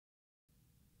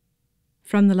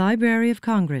From the Library of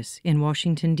Congress in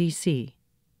Washington, D.C.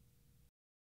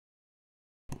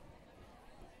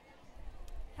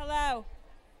 Hello.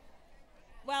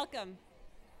 Welcome.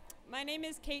 My name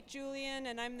is Kate Julian,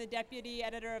 and I'm the deputy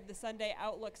editor of the Sunday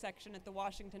Outlook section at the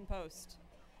Washington Post.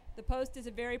 The Post is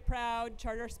a very proud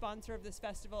charter sponsor of this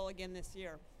festival again this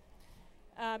year.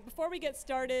 Before we get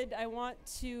started, I want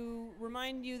to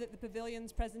remind you that the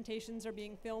pavilion's presentations are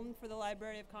being filmed for the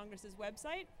Library of Congress's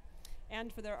website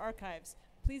and for their archives.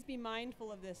 Please be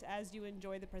mindful of this as you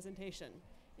enjoy the presentation.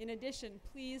 In addition,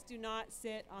 please do not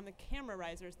sit on the camera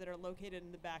risers that are located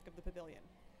in the back of the pavilion.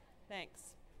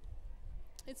 Thanks.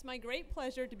 It's my great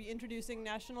pleasure to be introducing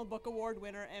National Book Award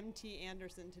winner M.T.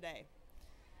 Anderson today.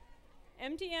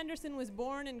 M.T. Anderson was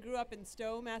born and grew up in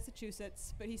Stowe,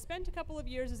 Massachusetts, but he spent a couple of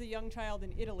years as a young child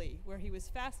in Italy, where he was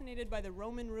fascinated by the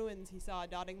Roman ruins he saw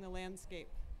dotting the landscape.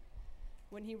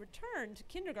 When he returned to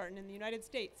kindergarten in the United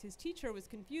States, his teacher was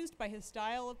confused by his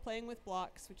style of playing with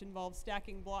blocks, which involved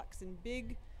stacking blocks in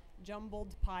big,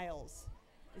 jumbled piles.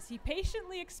 As he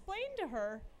patiently explained to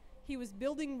her, he was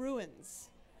building ruins.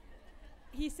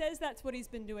 He says that's what he's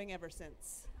been doing ever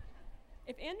since.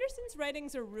 If Anderson's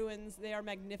writings are ruins, they are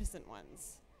magnificent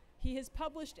ones. He has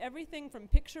published everything from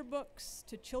picture books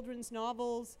to children's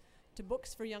novels to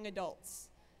books for young adults.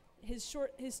 His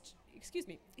short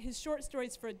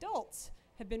stories for adults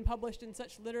have been published in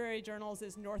such literary journals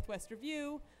as Northwest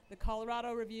Review, the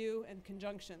Colorado Review, and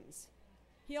Conjunctions.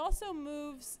 He also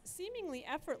moves seemingly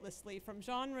effortlessly from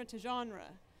genre to genre,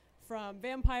 from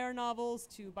vampire novels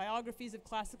to biographies of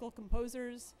classical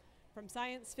composers, from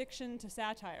science fiction to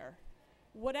satire.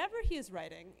 Whatever he is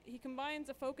writing, he combines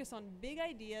a focus on big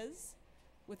ideas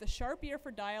with a sharp ear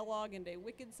for dialogue and a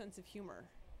wicked sense of humor.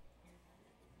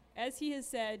 As he has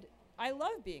said, "I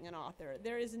love being an author.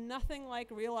 There is nothing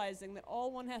like realizing that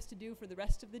all one has to do for the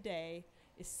rest of the day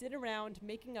is sit around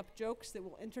making up jokes that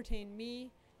will entertain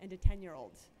me and a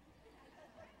 10-year-old.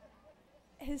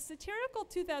 His satirical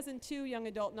 2002 young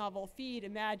adult novel, Feed,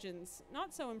 imagines,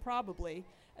 not so improbably,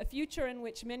 a future in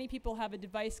which many people have a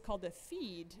device called a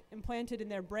feed implanted in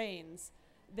their brains,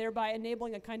 thereby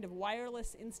enabling a kind of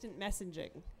wireless instant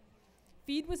messaging.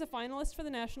 Feed was a finalist for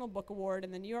the National Book Award,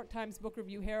 and the New York Times Book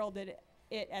Review heralded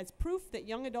it as proof that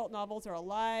young adult novels are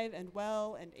alive and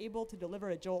well and able to deliver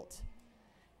a jolt.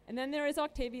 And then there is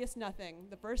Octavius Nothing,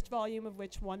 the first volume of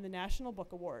which won the National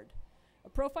Book Award. A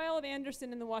profile of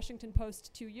Anderson in the Washington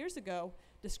Post 2 years ago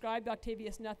described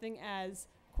Octavius Nothing as,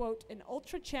 quote, an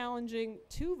ultra-challenging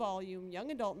 2-volume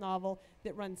young adult novel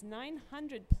that runs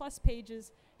 900 plus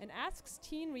pages and asks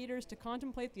teen readers to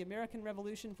contemplate the American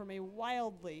Revolution from a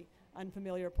wildly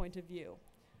unfamiliar point of view.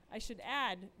 I should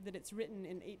add that it's written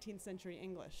in 18th century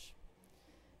English.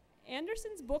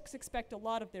 Anderson's books expect a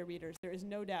lot of their readers, there is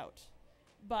no doubt.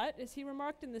 But, as he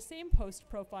remarked in the same Post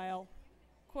profile,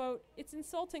 quote, it's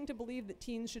insulting to believe that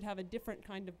teens should have a different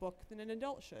kind of book than an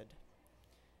adult should.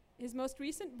 His most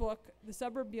recent book, The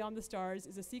Suburb Beyond the Stars,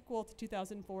 is a sequel to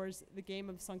 2004's The Game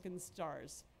of Sunken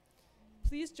Stars.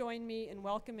 Please join me in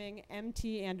welcoming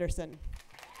M.T. Anderson.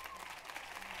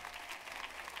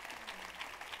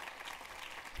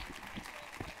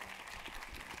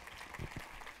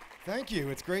 Thank you.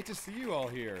 It's great to see you all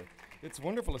here. It's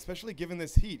wonderful, especially given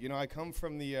this heat. You know, I come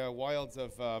from the wilds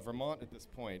of Vermont at this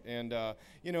point, and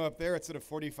you know, up there it's sort of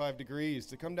 45 degrees.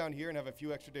 To come down here and have a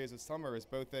few extra days of summer is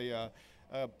both a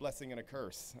blessing and a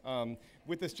curse.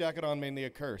 With this jacket on, mainly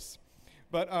a curse.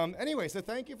 But anyway, so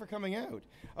thank you for coming out.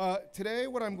 Today,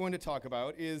 what I'm going to talk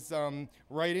about is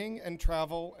writing and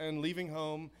travel and leaving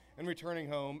home and returning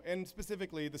home, and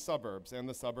specifically the suburbs and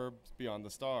the suburbs beyond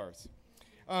the stars.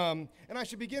 And I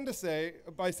should begin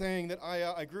by saying that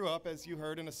I grew up, as you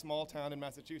heard, in a small town in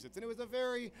Massachusetts, and it was a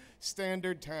very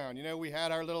standard town. You know, we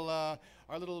had our little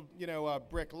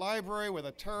brick library with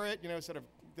a turret, you know, sort of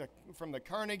from the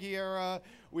Carnegie era.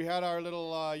 We had our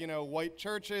little, white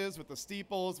churches with the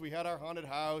steeples. We had our haunted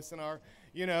house and our,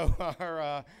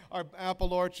 our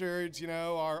apple orchards,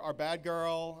 our bad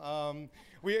girl.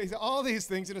 All these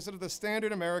things, sort of the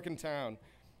standard American town.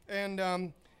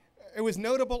 And it was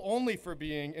notable only for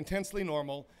being intensely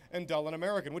normal and dull and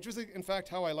American, which was, in fact,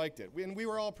 how I liked it. And we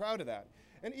were all proud of that.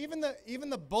 And even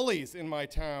the bullies in my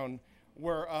town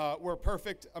were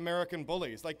perfect American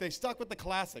bullies. Like, they stuck with the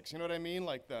classics, you know what I mean?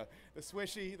 Like the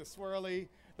swishy, the swirly,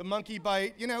 the monkey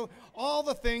bite, all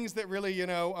the things that really,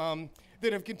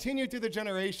 that have continued through the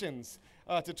generations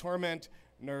to torment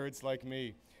nerds like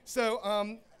me. So,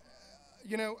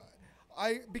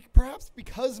 perhaps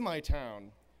because my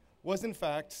town was in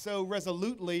fact so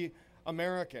resolutely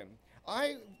American,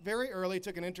 I very early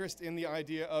took an interest in the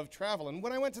idea of travel. And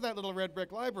when I went to that little red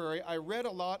brick library, I read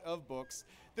a lot of books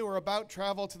that were about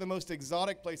travel to the most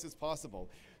exotic places possible.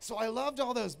 So I loved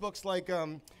all those books like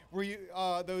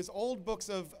those old books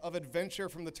of adventure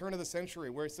from the turn of the century,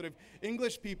 where sort of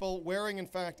English people wearing, in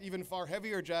fact, even far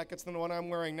heavier jackets than the one I'm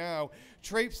wearing now,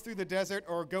 traipse through the desert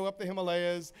or go up the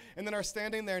Himalayas, and then are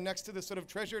standing there next to this sort of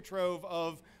treasure trove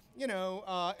of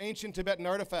ancient Tibetan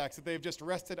artifacts that they've just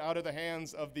wrested out of the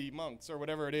hands of the monks or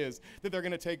whatever it is that they're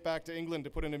going to take back to England to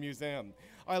put in a museum.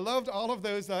 I loved all of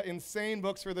those insane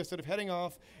books where they're sort of heading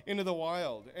off into the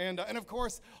wild. And of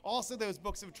course, also those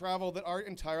books of travel that are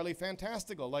entirely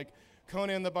fantastical, like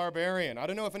Conan the Barbarian. I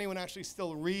don't know if anyone actually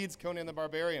still reads Conan the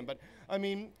Barbarian, but I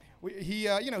mean,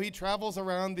 he travels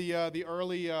around the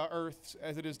early Earth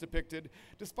as it is depicted,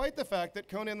 despite the fact that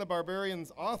Conan the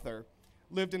Barbarian's author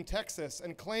lived in Texas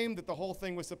and claimed that the whole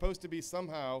thing was supposed to be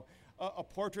somehow a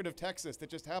portrait of Texas that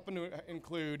just happened to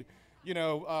include,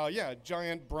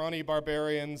 giant brawny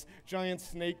barbarians, giant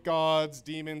snake gods,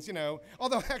 demons,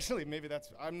 Although actually, maybe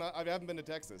I haven't been to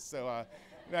Texas, so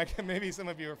maybe some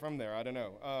of you are from there. I don't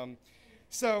know.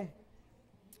 So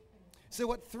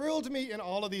what thrilled me in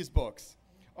all of these books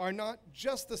are not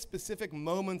just the specific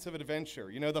moments of adventure,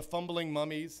 the fumbling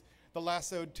mummies, the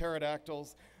lassoed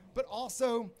pterodactyls, but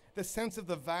also the sense of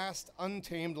the vast,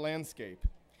 untamed landscape.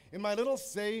 In my little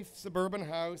safe suburban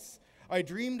house, I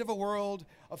dreamed of a world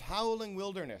of howling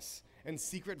wilderness and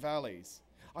secret valleys.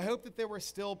 I hoped that there were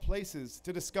still places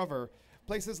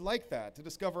like that to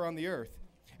discover on the earth.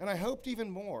 And I hoped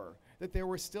even more that there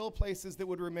were still places that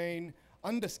would remain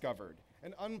undiscovered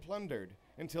and unplundered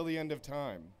until the end of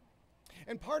time.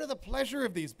 And part of the pleasure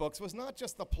of these books was not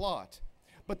just the plot,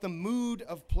 but the mood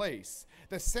of place,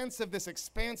 the sense of this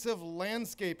expansive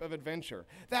landscape of adventure.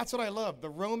 That's what I love,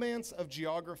 the romance of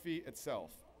geography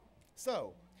itself.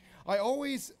 So, I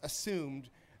always assumed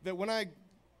that when I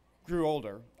grew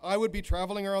older, I would be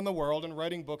traveling around the world and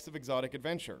writing books of exotic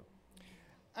adventure.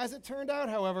 As it turned out,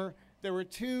 however, there were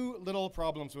two little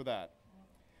problems with that.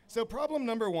 So problem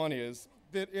number one is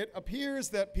that it appears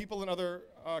that people in other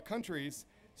countries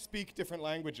speak different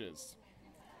languages.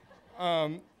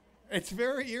 It's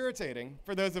very irritating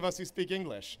for those of us who speak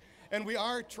English. And we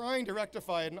are trying to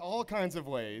rectify it in all kinds of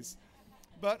ways.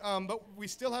 But we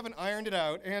still haven't ironed it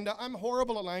out. And I'm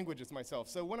horrible at languages myself.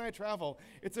 So when I travel,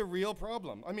 it's a real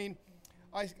problem. I mean,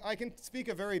 I can speak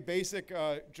a very basic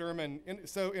German,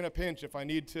 in a pinch if I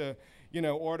need to,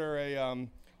 order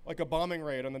like a bombing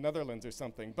raid on the Netherlands or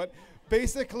something. But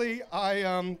basically,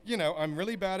 I'm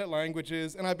really bad at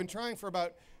languages. And I've been trying for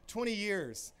about 20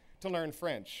 years to learn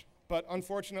French. But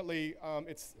unfortunately,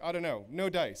 no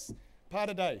dice. Pas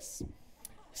de dice.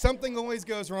 Something always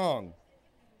goes wrong.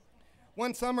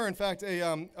 One summer, in fact,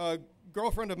 a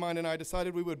girlfriend of mine and I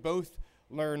decided we would both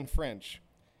learn French.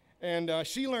 And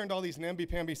she learned all these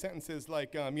namby-pamby sentences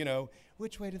like,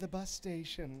 which way to the bus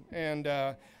station? And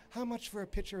how much for a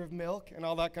pitcher of milk? And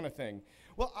all that kind of thing.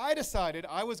 Well, I decided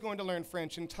I was going to learn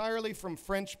French entirely from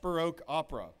French Baroque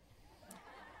opera.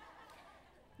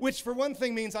 Which, for one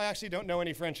thing, means I actually don't know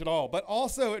any French at all. But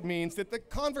also it means that the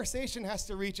conversation has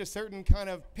to reach a certain kind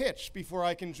of pitch before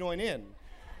I can join in.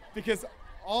 Because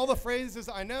all the phrases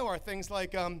I know are things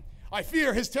like, I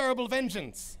fear his terrible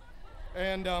vengeance.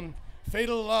 And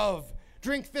fatal love.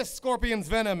 Drink this scorpion's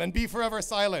venom and be forever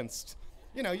silenced.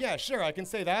 Yeah, sure, I can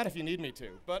say that if you need me to.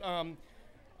 But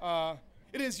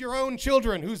it is your own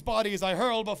children whose bodies I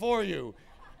hurl before you.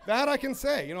 That I can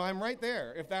say. I'm right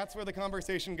there if that's where the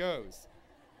conversation goes.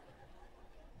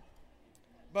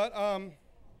 But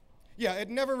it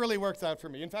never really works out for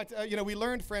me. In fact, we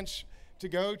learned French to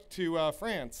go to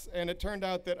France, and it turned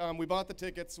out that we bought the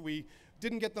tickets. We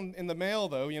didn't get them in the mail,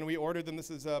 though. We ordered them.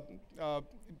 This is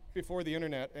before the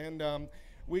internet, and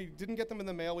we didn't get them in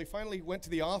the mail. We finally went to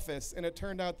the office, and it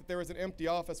turned out that there was an empty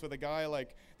office with a guy,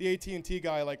 like the AT&T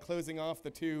guy, like closing off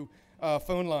the two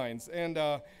phone lines. And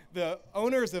the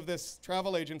owners of this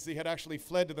travel agency had actually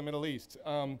fled to the Middle East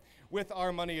with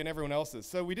our money and everyone else's.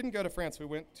 So we didn't go to France. We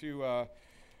went to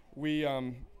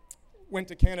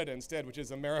Canada instead, which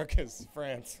is America's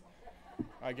France,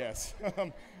 I guess.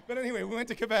 But anyway, we went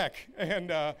to Quebec and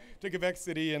to Quebec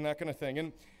City and that kind of thing.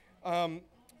 And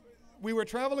we were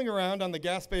traveling around on the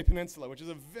Gaspé Peninsula, which is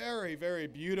a very, very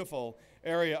beautiful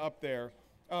area up there,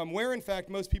 where in fact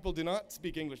most people do not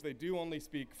speak English. They do only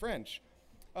speak French.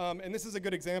 And this is a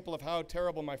good example of how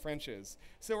terrible my French is.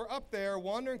 So we're up there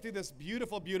wandering through this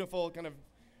beautiful, beautiful kind of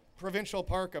provincial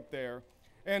park up there.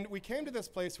 And we came to this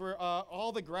place where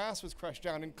all the grass was crushed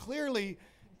down, and clearly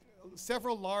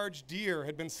several large deer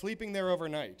had been sleeping there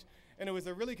overnight. And it was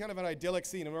a really kind of an idyllic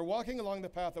scene. And we're walking along the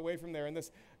path away from there, and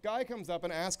this guy comes up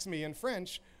and asks me in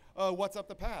French, what's up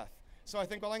the path? So I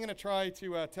think, well, I'm going to try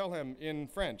to tell him in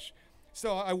French.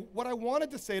 So what I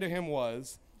wanted to say to him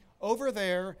was, over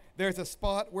there, there's a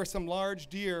spot where some large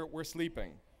deer were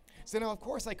sleeping. So now, of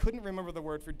course, I couldn't remember the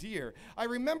word for deer. I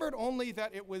remembered only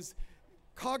that it was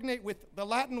cognate with the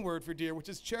Latin word for deer, which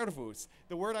is cervus.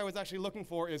 The word I was actually looking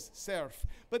for is cerf.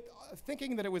 But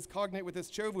thinking that it was cognate with this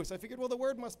cervus, I figured, well, the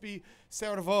word must be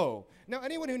cerveau. Now,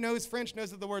 anyone who knows French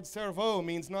knows that the word cerveau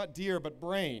means not deer, but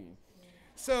brain.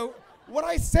 So what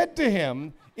I said to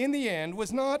him in the end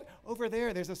was not, over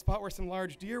there, there's a spot where some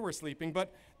large deer were sleeping,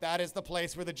 but that is the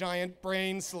place where the giant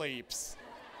brain sleeps.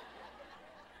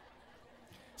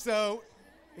 So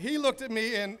he looked at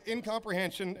me in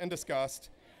incomprehension and disgust.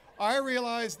 I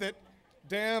realized that,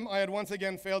 damn, I had once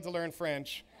again failed to learn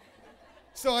French.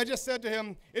 So I just said to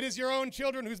him, "It is your own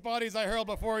children whose bodies I hurl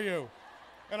before you."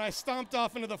 And I stomped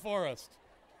off into the forest.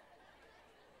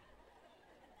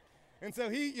 And so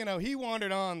he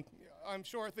wandered on, I'm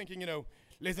sure thinking,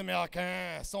 les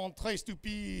Américains sont très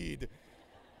stupides.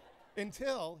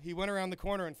 Until he went around the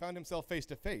corner and found himself face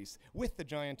to face with the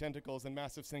giant tentacles and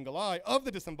massive single eye of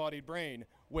the disembodied brain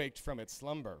waked from its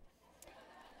slumber.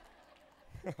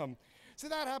 So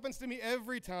that happens to me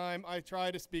every time I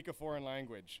try to speak a foreign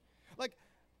language. Like,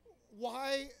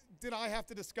 why did I have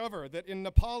to discover that in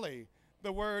Nepali,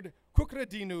 the word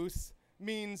kukradinus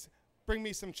means bring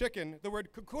me some chicken, the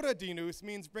word kukuradinus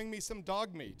means bring me some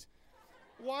dog meat?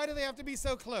 Why do they have to be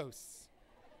so close?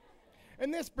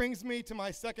 And this brings me to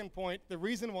my second point, the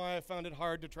reason why I found it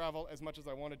hard to travel as much as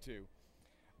I wanted to.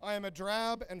 I am a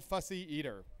drab and fussy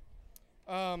eater.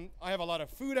 I have a lot of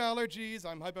food allergies,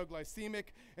 I'm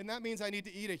hypoglycemic, and that means I need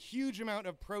to eat a huge amount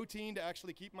of protein to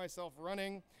actually keep myself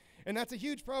running. And that's a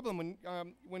huge problem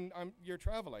when you're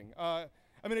traveling.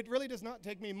 It really does not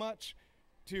take me much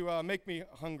to make me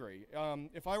hungry.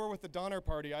 If I were with the Donner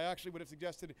Party, I actually would have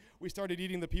suggested we started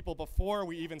eating the people before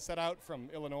we even set out from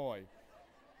Illinois.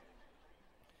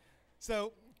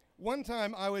 So one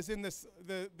time I was in this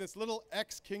little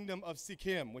ex-kingdom of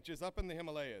Sikkim, which is up in the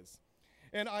Himalayas.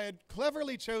 And I had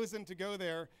cleverly chosen to go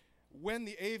there when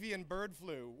the avian bird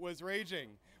flu was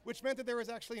raging, which meant that there was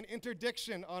actually an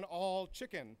interdiction on all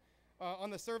chicken, on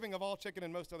the serving of all chicken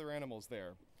and most other animals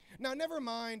there. Now, never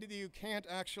mind that you can't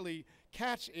actually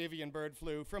catch avian bird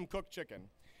flu from cooked chicken.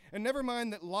 And never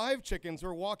mind that live chickens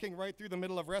were walking right through the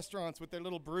middle of restaurants with their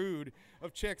little brood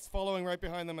of chicks following right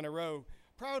behind them in a row,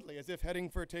 proudly, as if heading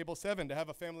for table 7 to have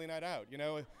a family night out,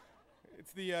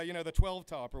 It's the 12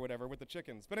 top or whatever with the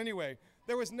chickens. But anyway,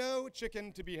 there was no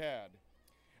chicken to be had.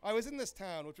 I was in this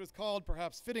town, which was called,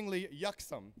 perhaps fittingly,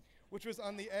 Yaksum, which was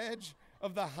on the edge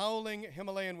of the howling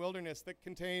Himalayan wilderness that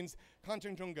contains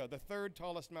Kanchenjunga, the 3rd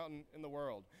tallest mountain in the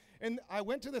world. And I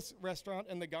went to this restaurant,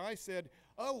 and the guy said,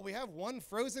 "Oh, we have one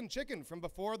frozen chicken from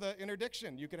before the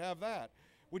interdiction. You could have that.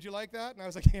 Would you like that?" And I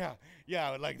was like, yeah,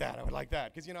 I would like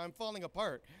that. Because, I'm falling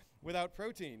apart without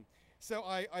protein. So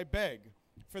I beg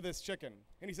for this chicken.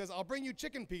 And he says, "I'll bring you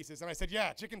chicken pieces." And I said,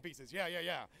 "Yeah, chicken pieces.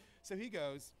 Yeah. So he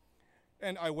goes,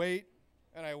 and I wait,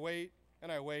 and I wait,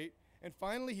 and I wait. And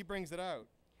finally he brings it out.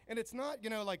 And it's not,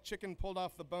 like chicken pulled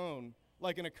off the bone,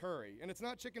 like in a curry. And it's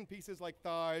not chicken pieces like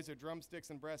thighs or drumsticks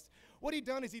and breasts. What he'd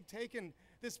done is he'd taken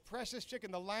this precious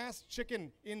chicken, the last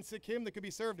chicken in Sikkim that could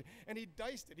be served, and he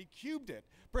diced it, he cubed it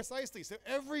precisely. So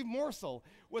every morsel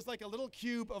was like a little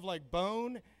cube of like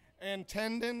bone and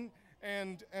tendon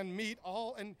and meat,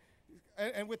 all and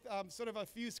with sort of a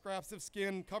few scraps of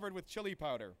skin covered with chili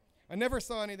powder. I never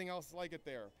saw anything else like it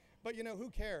there. But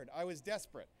who cared? I was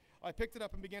desperate. I picked it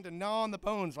up and began to gnaw on the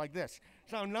bones like this.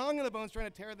 So I'm gnawing on the bones, trying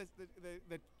to tear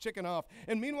the chicken off.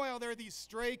 And meanwhile, there are these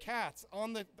stray cats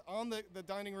on the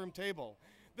dining room table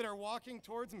that are walking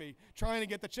towards me, trying to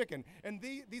get the chicken. And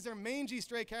these are mangy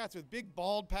stray cats with big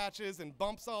bald patches and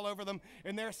bumps all over them,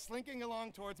 and they're slinking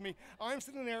along towards me. I'm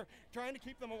sitting there trying to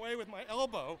keep them away with my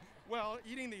elbow while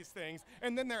eating these things,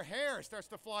 and then their hair starts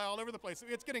to fly all over the place.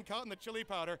 It's getting caught in the chili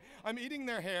powder. I'm eating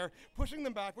their hair, pushing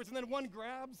them backwards, and then one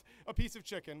grabs a piece of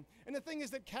chicken. And the thing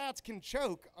is that cats can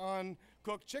choke on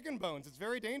cooked chicken bones. It's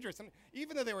very dangerous. And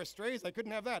even though they were strays, I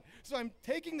couldn't have that. So I'm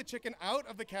taking the chicken out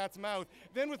of the cat's mouth,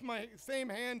 then with my same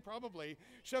hand probably,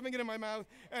 shoving it in my mouth.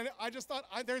 And I just thought,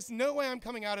 there's no way I'm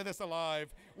coming out of this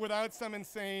alive without some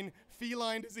insane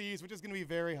feline disease, which is going to be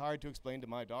very hard to explain to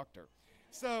my doctor.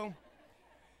 So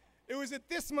it was at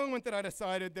this moment that I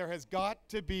decided there has got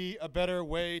to be a better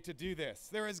way to do this.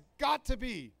 There has got to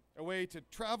be a way to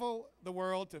travel the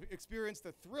world, to experience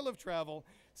the thrill of travel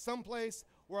someplace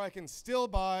where I can still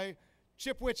buy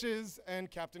Chipwiches and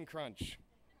Captain Crunch.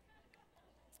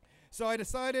 So I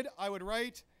decided I would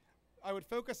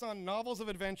focus on novels of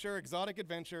adventure, exotic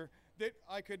adventure, that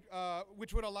I could,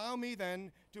 which would allow me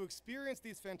then to experience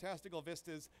these fantastical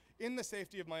vistas in the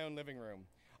safety of my own living room.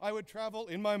 I would travel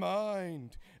in my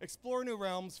mind, explore new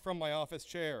realms from my office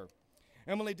chair.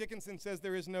 Emily Dickinson says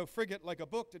there is no frigate like a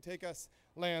book to take us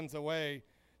lands away.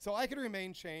 So I could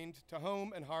remain chained to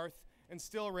home and hearth and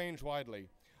still range widely.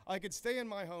 I could stay in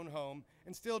my own home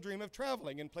and still dream of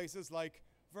traveling in places like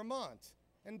Vermont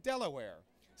and Delaware.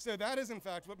 So that is, in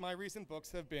fact, what my recent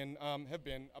books have been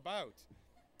about.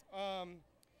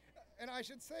 And I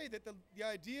should say that the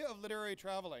idea of literary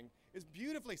traveling is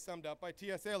beautifully summed up by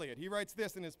T.S. Eliot. He writes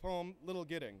this in his poem, Little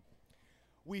Gidding.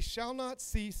 We shall not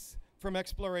cease from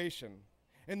exploration,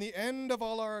 and the end of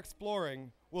all our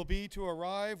exploring will be to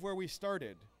arrive where we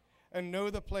started and know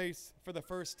the place for the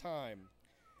first time.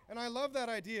 And I love that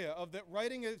idea of that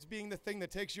writing as being the thing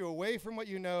that takes you away from what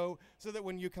you know so that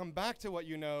when you come back to what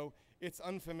you know, it's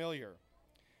unfamiliar.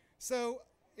 So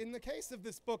in the case of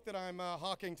this book that I'm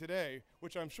hawking today,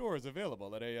 which I'm sure is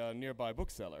available at a nearby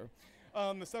bookseller,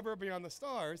 The Suburb Beyond the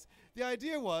Stars, the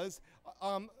idea was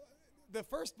the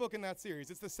first book in that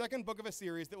series. It's the second book of a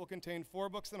series that will contain 4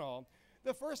 books in all.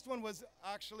 The first one was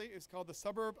actually, it's called the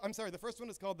first one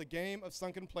is called The Game of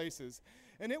Sunken Places,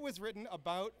 and it was written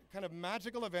about kind of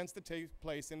magical events that take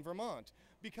place in Vermont.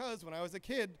 Because when I was a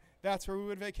kid, that's where we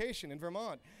would vacation, in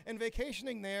Vermont. And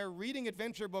vacationing there, reading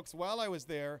adventure books while I was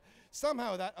there,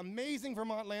 somehow that amazing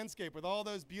Vermont landscape with all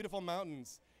those beautiful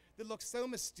mountains that looks so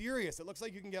mysterious, it looks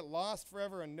like you can get lost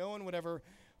forever and no one would ever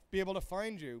be able to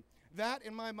find you. That,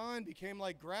 in my mind, became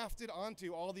like grafted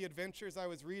onto all the adventures I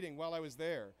was reading while I was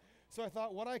there. So I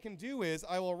thought what I can do is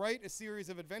I will write a series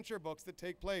of adventure books that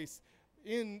take place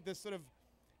in this sort of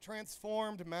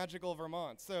transformed magical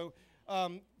Vermont. So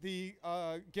the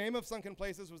Game of Sunken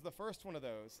Places was the first one of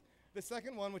those. The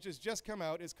second one, which has just come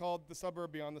out, is called The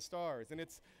Suburb Beyond the Stars, and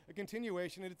it's a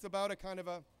continuation, and it's about a kind of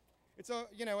a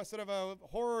sort of a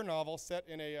horror novel set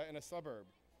in a suburb.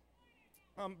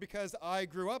 Because I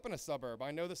grew up in a suburb,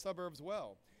 I know the suburbs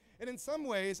well. And in some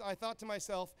ways, I thought to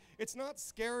myself, it's not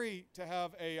scary to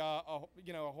have a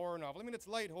horror novel. I mean, it's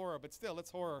light horror, but still, it's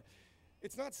horror.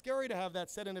 It's not scary to have that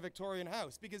set in a Victorian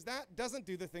house, because that doesn't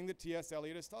do the thing that T.S.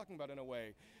 Eliot is talking about in a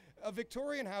way. A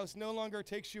Victorian house no longer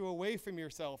takes you away from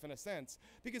yourself in a sense,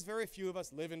 because very few of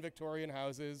us live in Victorian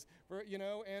houses,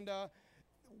 and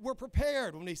we're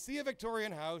prepared. When we see a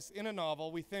Victorian house in a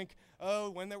novel, we think, oh,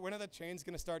 when are the chains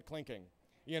going to start clinking?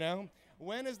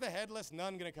 When is the headless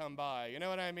nun going to come by? You know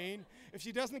what I mean? If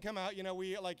she doesn't come out,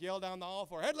 we like yell down the hall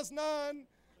for headless nun,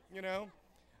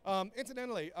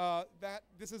 Incidentally,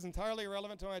 this is entirely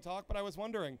irrelevant to my talk, but I was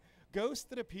wondering, ghosts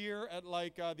that appear at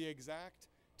the exact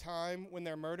time when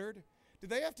they're murdered, do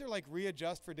they have to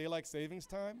readjust for daylight savings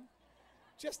time?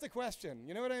 Just a question,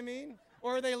 you know what I mean?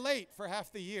 Or are they late for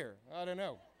half the year? I don't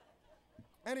know.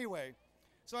 Anyway,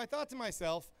 so I thought to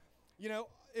myself,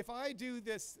 if I do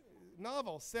this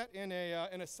novel set in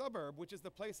a suburb, which is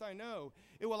the place I know,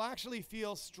 it will actually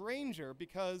feel stranger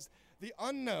because the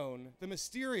unknown, the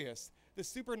mysterious, the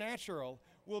supernatural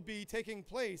will be taking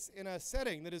place in a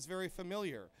setting that is very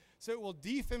familiar. So it will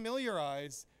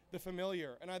defamiliarize the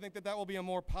familiar, and I think that will be a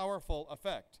more powerful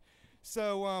effect.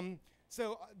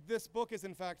 So this book is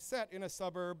in fact set in a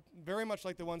suburb very much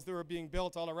like the ones that were being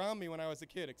built all around me when I was a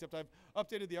kid, except I've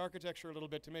updated the architecture a little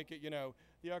bit to make it,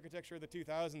 the architecture of the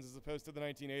 2000s as opposed to the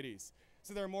 1980s.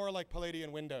 So they're more like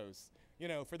Palladian windows,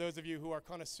 for those of you who are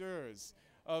connoisseurs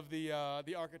of the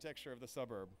architecture of the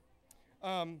suburb.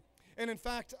 And in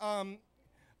fact,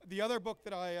 the other book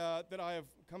that I have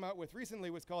come out with recently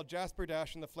was called Jasper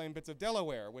Dash and the Flame Bits of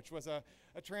Delaware, which was a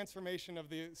transformation of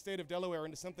the state of Delaware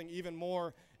into something even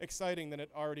more exciting than it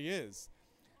already is.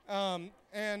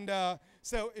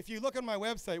 So if you look on my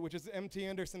website, which is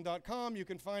mtanderson.com, you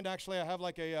can find actually I have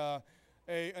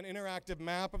an interactive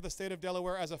map of the state of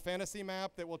Delaware as a fantasy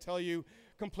map that will tell you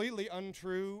completely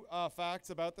untrue facts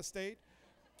about the state.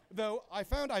 Though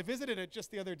I visited it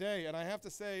just the other day, and I have to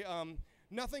say,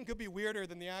 nothing could be weirder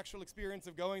than the actual experience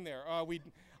of going there.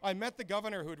 I met the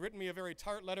governor who had written me a very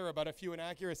tart letter about a few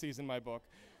inaccuracies in my book.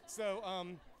 So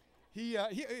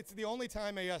it's the only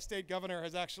time a state governor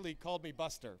has actually called me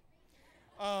Buster.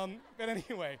 But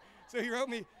anyway, so he wrote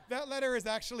me, that letter is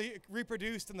actually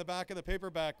reproduced in the back of the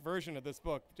paperback version of this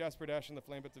book, Jasper Dash and the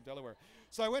Flame Bits of Delaware.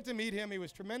 So I went to meet him. He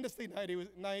was tremendously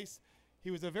nice.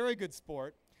 He was a very good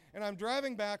sport. And I'm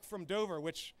driving back from Dover,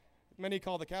 which many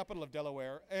call the capital of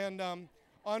Delaware, and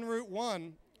on Route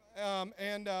 1,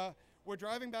 we're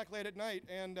driving back late at night,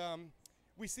 and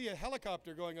we see a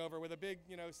helicopter going over with a big,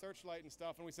 searchlight and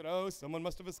stuff, and we said, oh, someone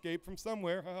must have escaped from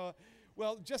somewhere.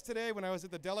 Well, just today when I was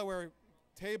at the Delaware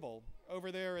table over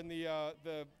there in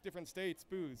the different states,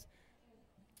 booths,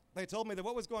 they told me that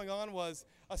what was going on was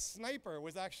a sniper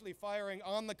was actually firing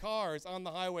on the cars on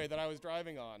the highway that I was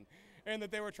driving on. and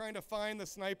that they were trying to find the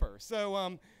sniper.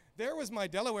 So there was my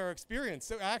Delaware experience.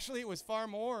 So actually, it was far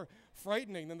more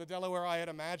frightening than the Delaware I had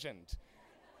imagined.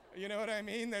 You know what I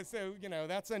mean?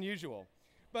 That's unusual.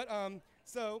 But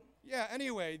so yeah.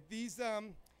 Anyway, these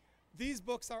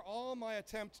books are all my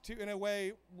attempt to, in a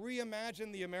way,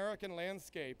 reimagine the American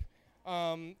landscape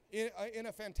in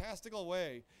a fantastical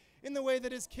way, in the way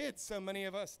that as kids so many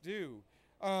of us do.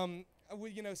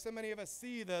 So many of us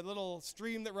see the little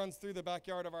stream that runs through the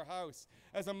backyard of our house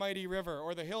as a mighty river,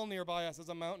 or the hill nearby us as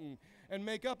a mountain, and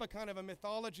make up a kind of a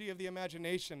mythology of the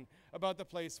imagination about the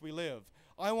place we live.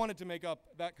 I wanted to make up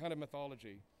that kind of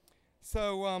mythology.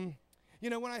 So,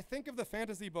 when I think of the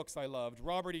fantasy books I loved,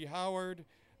 Robert E. Howard,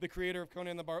 the creator of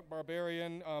Conan the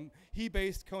Barbarian, he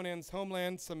based Conan's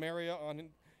homeland, Samaria, on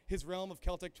his realm of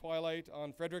Celtic twilight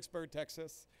on Fredericksburg,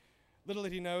 Texas. Little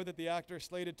did he know that the actor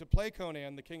slated to play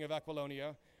Conan, the king of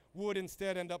Aquilonia, would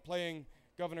instead end up playing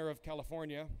governor of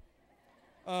California.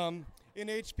 In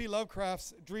H.P.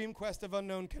 Lovecraft's Dream Quest of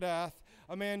Unknown Kadath,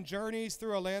 a man journeys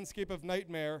through a landscape of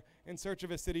nightmare in search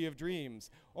of a city of dreams,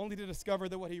 only to discover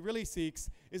that what he really seeks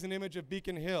is an image of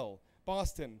Beacon Hill,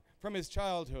 Boston, from his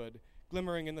childhood,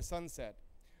 glimmering in the sunset.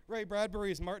 Ray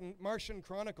Bradbury's Martian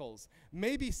Chronicles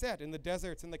may be set in the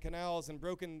deserts and the canals and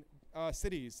broken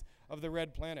cities of the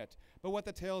Red Planet, but what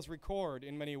the tales record,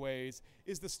 in many ways,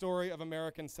 is the story of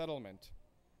American settlement.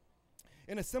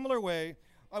 In a similar way,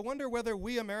 I wonder whether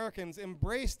we Americans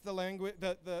embraced the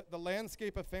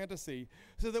landscape of fantasy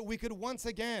so that we could once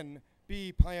again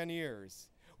be pioneers.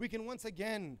 We can once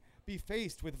again be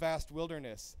faced with vast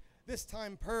wilderness, this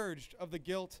time purged of the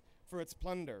guilt for its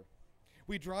plunder.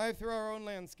 We drive through our own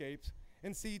landscapes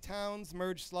and see towns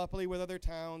merge sloppily with other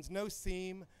towns, no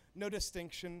seam, no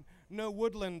distinction, no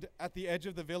woodland at the edge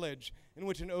of the village in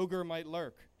which an ogre might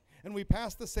lurk. And we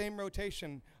pass the same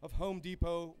rotation of Home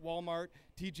Depot, Walmart,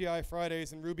 TGI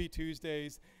Fridays, and Ruby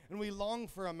Tuesdays, and we long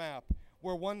for a map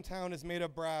where one town is made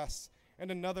of brass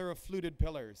and another of fluted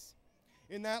pillars.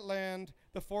 In that land,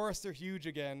 the forests are huge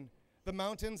again, the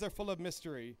mountains are full of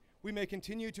mystery. We may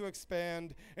continue to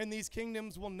expand, and these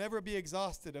kingdoms will never be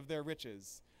exhausted of their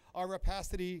riches. Our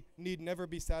rapacity need never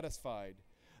be satisfied.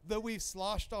 Though we've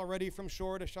sloshed already from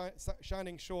shore to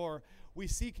shining shore, we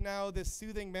seek now this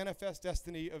soothing manifest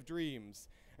destiny of dreams,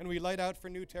 and we light out for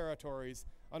new territories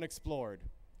unexplored.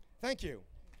 Thank you.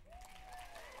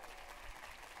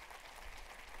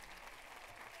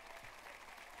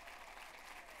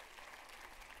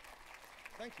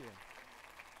 Thank you.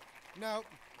 Now,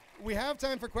 we have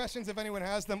time for questions if anyone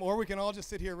has them, or we can all just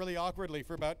sit here really awkwardly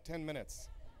for about 10 minutes.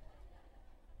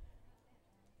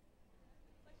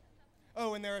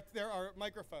 Oh, and there are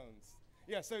microphones.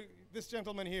 Yeah, so this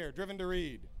gentleman here, driven to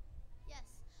read. Yes.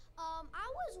 I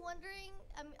was wondering,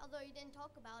 although you didn't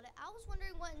talk about it, I was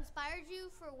wondering what inspired you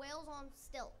for Whales on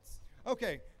Stilts.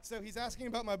 Okay, so he's asking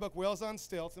about my book, Whales on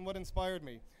Stilts, and what inspired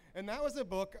me. And that was a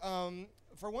book,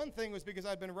 for one thing, was because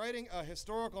I'd been writing a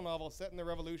historical novel set in the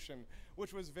Revolution,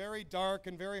 which was very dark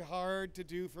and very hard to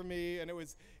do for me, and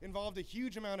it involved a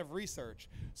huge amount of research.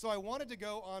 So I wanted to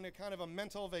go on a kind of a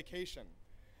mental vacation.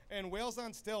 And Whales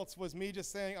on Stilts was me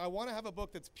just saying, I want to have a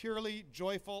book that's purely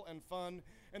joyful and fun,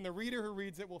 and the reader who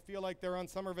reads it will feel like they're on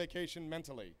summer vacation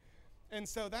mentally. And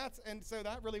so that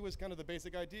really was kind of the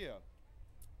basic idea.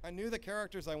 I knew the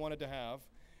characters I wanted to have,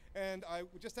 and I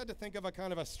just had to think of a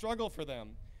kind of a struggle for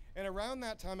them. And around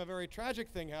that time, a very tragic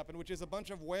thing happened, which is a bunch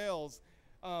of whales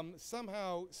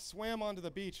somehow swam onto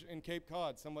the beach in Cape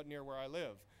Cod, somewhat near where I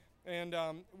live. And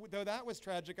though that was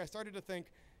tragic, I started to think,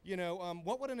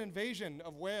 what would an invasion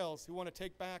of whales who want to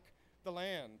take back the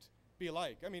land be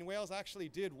like? I mean, whales actually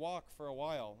did walk for a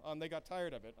while. They got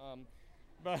tired of it.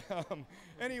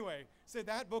 Anyway, so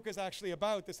that book is actually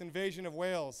about this invasion of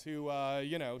whales who,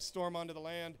 storm onto the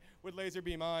land with laser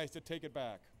beam eyes to take it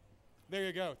back. There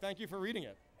you go. Thank you for reading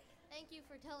it. Thank you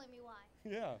for telling me why.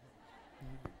 Yeah.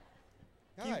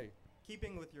 Hi.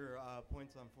 Keeping with your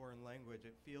points on foreign language,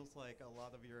 it feels like a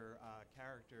lot of your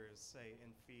characters, say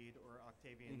in Feed or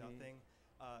Octavian Nothing,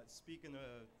 speak in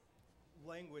a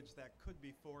language that could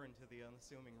be foreign to the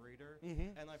unassuming reader.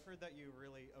 And I've heard that you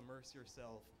really immerse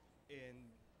yourself in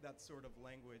that sort of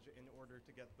language in order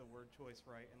to get the word choice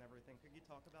right and everything. Could you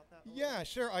talk about that? Yeah,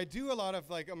 sure. I do a lot of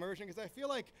immersion because I feel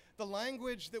like the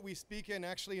language that we speak in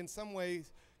actually in some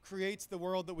ways creates the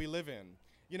world that we live in.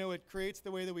 It creates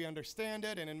the way that we understand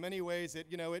it, and in many ways it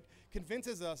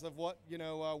convinces us of what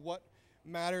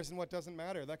matters and what doesn't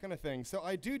matter, that kind of thing. So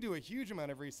I do a huge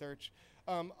amount of research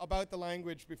about the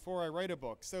language before I write a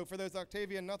book. So for those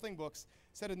Octavian Nothing books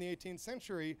set in the 18th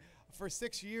century, for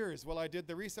 6 years while I did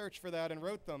the research for that and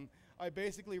wrote them, I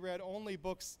basically read only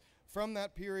books from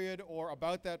that period or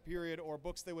about that period, or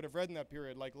books they would have read in that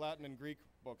period, like Latin and Greek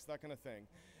books, that kind of thing.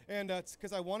 And it's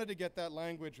because I wanted to get that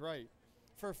language right.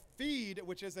 For Feed,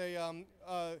 which is a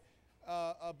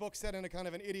book set in a kind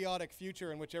of an idiotic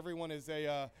future in which everyone is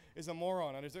a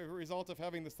moron, and as a result of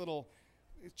having this little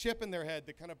chip in their head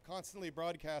that kind of constantly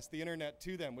broadcasts the internet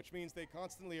to them, which means they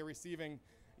constantly are receiving,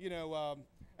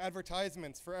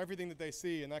 advertisements for everything that they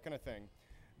see and that kind of thing.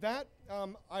 That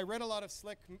I read a lot of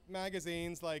slick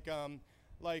magazines like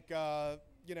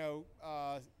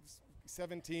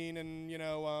 17 and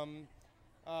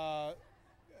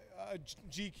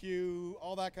GQ,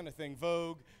 all that kind of thing,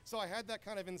 Vogue. So I had that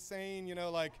kind of insane,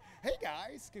 hey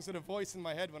guys, sort of voice in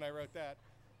my head when I wrote that.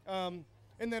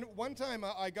 And then one time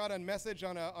I got a message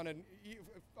on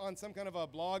some kind of a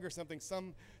blog or something.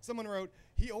 Someone wrote,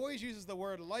 he always uses the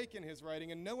word like in his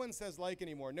writing, and no one says like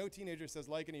anymore. No teenager says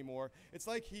like anymore. It's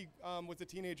like he was a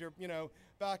teenager,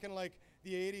 back in like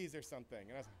the 80s or something.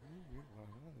 And I was like,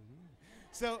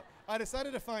 so I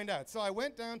decided to find out. So I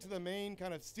went down to the main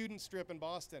kind of student strip in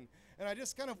Boston, and I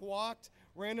just kind of walked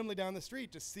randomly down the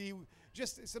street to see,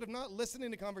 just sort of not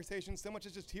listening to conversations so much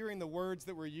as just hearing the words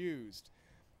that were used.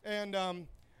 And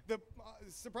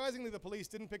surprisingly, the police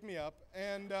didn't pick me up.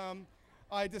 And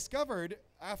I discovered,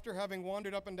 after having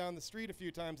wandered up and down the street a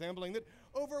few times ambling, that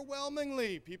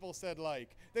overwhelmingly people said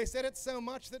like. They said it so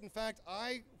much that, in fact,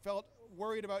 I felt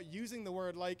worried about using the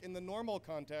word like in the normal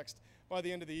context by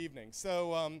the end of the evening.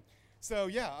 So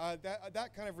that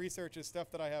kind of research is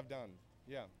stuff that I have done.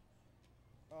 Yeah.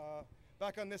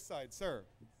 Back on this side, sir.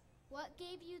 What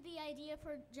gave you the idea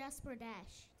for Jasper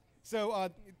Dash? So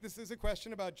this is a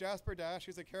question about Jasper Dash,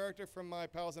 who's a character from my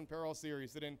Pals in Peril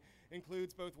series that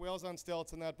includes both Whales on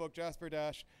Stilts in that book, Jasper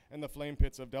Dash, and the Flame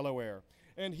Pits of Delaware.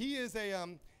 And he is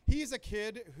he's a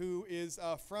kid who is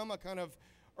from a kind of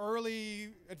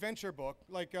early adventure book,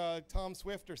 like Tom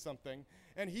Swift or something,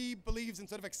 and he believes in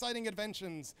sort of exciting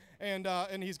inventions, and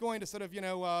he's going to sort of,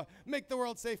 make the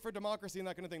world safe for democracy and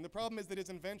that kind of thing. The problem is that his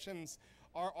inventions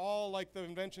are all like the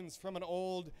inventions from an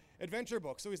old adventure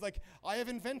book. So he's like, I have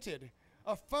invented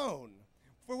a phone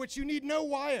for which you need no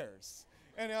wires.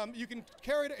 And you can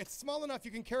carry it, it's small enough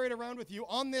you can carry it around with you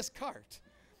on this cart.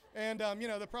 And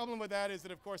the problem with that is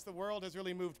that, of course, the world has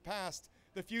really moved past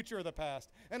the future of the past.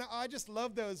 And I just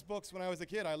loved those books when I was a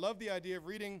kid. I loved the idea of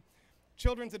reading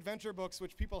children's adventure books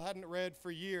which people hadn't read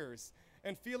for years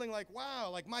and feeling like, wow,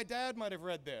 like my dad might have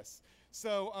read this.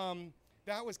 So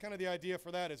that was kind of the idea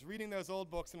for that, is reading those old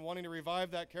books and wanting to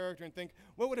revive that character and think,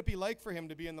 what would it be like for him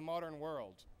to be in the modern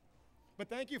world? But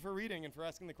thank you for reading and for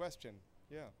asking the question.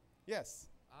 Yeah. Yes?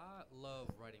 I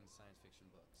love writing science fiction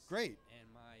books. Great. And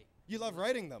You love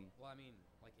writing them? Well, I mean,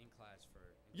 like in class for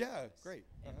English class. Great.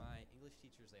 And my English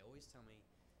teachers, they always tell me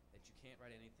that you can't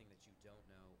write anything that you don't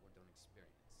know or don't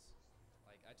experience.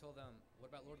 Like, I told them, what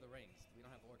about Lord of the Rings? We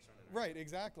don't have orcs running around. Right,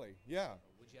 exactly. Yeah.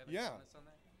 Would you have any comments on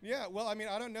that? Yeah, well, I mean,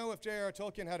 I don't know if J.R.R.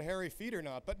 Tolkien had hairy feet or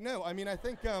not, but no, I mean, I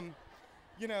think, well,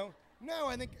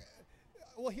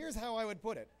 here's how I would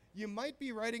put it. You might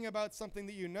be writing about something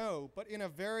that you know, but in a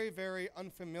very, very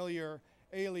unfamiliar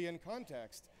alien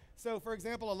context. So, for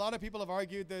example, a lot of people have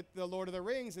argued that The Lord of the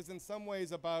Rings is in some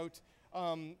ways about,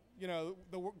 the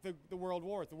World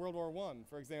War, the World War I,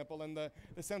 for example, and the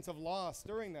sense of loss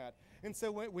during that. And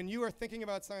so when you are thinking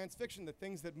about science fiction, the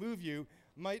things that move you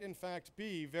might in fact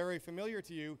be very familiar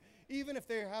to you, even if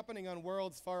they're happening on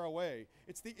worlds far away.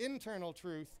 It's the internal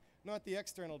truth, not the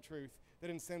external truth, that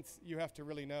in a sense you have to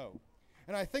really know.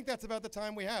 And I think that's about the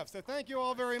time we have. So thank you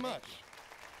all very much.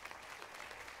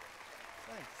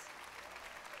 Thanks.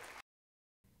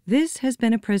 This has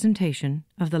been a presentation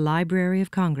of the Library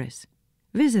of Congress.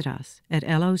 Visit us at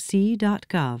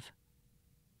loc.gov.